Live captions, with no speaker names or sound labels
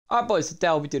Alright boys, today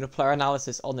I'll be doing a player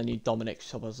analysis on the new Dominik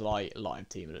Szoboszlai live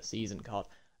team of the season card.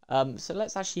 So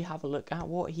let's actually have a look at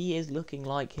what he is looking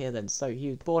like here then. So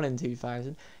he was born in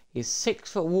 2000, he's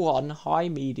 6'1", high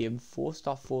medium,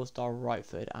 4-star right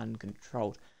foot and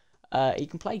controlled. He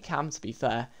can play cam to be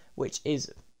fair, which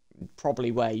is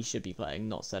probably where he should be playing,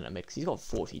 not centre mid, because he's got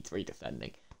 43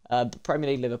 defending. But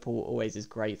Premier League Liverpool always is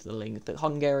great for the link, but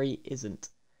Hungary isn't.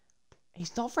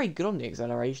 He's not very good on the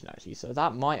acceleration, actually, so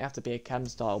that might have to be a chem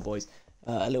style, boys.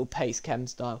 A little pace chem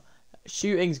style.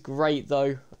 Shooting's great,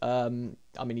 though. I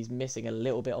mean, he's missing a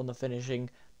little bit on the finishing,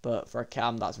 but for a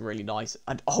cam, that's really nice.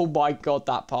 And, oh my god,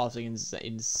 that passing is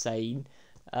insane.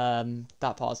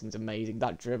 That passing's amazing.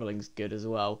 That dribbling's good as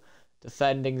well.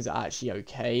 Defending's actually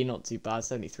okay, not too bad.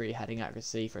 73 heading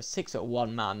accuracy. For a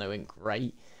 6'1" man, though, ain't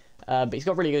great. But he's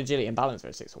got really good agility and balance for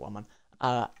a 6'1"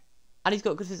 man. And he's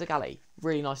got good physicality.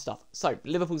 Really nice stuff. So,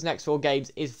 Liverpool's next 4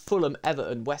 games is Fulham,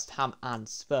 Everton, West Ham and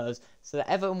Spurs. So, the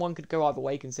Everton one could go either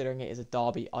way, considering it is a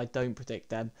derby. I don't predict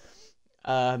them.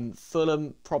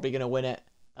 Fulham, probably going to win it.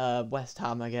 West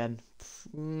Ham again.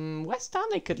 West Ham,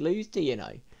 they could lose to, you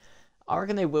know. I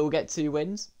reckon they will get 2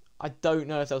 wins. I don't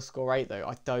know if they'll score 8, though.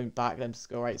 I don't back them to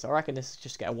score 8. So, I reckon this is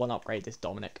just get a 1 upgrade, this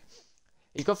Dominik.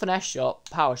 He's got finesse shot,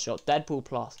 power shot, dead ball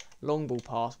plus, long ball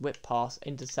pass, whip pass,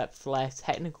 intercept, flair,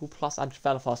 technical plus, and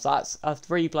trivela plus. That's a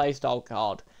 3-play style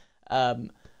card. I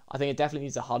think it definitely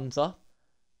needs a hunter,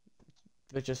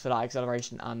 but just for that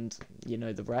acceleration and, you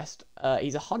know, the rest.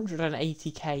 He's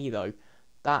 180k though.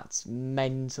 That's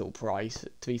mental price,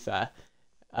 to be fair.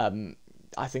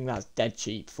 I think that's dead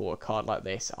cheap for a card like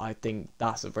this. I think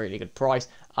that's a really good price,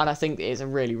 and I think it's a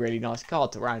really, really nice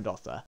card to round off there.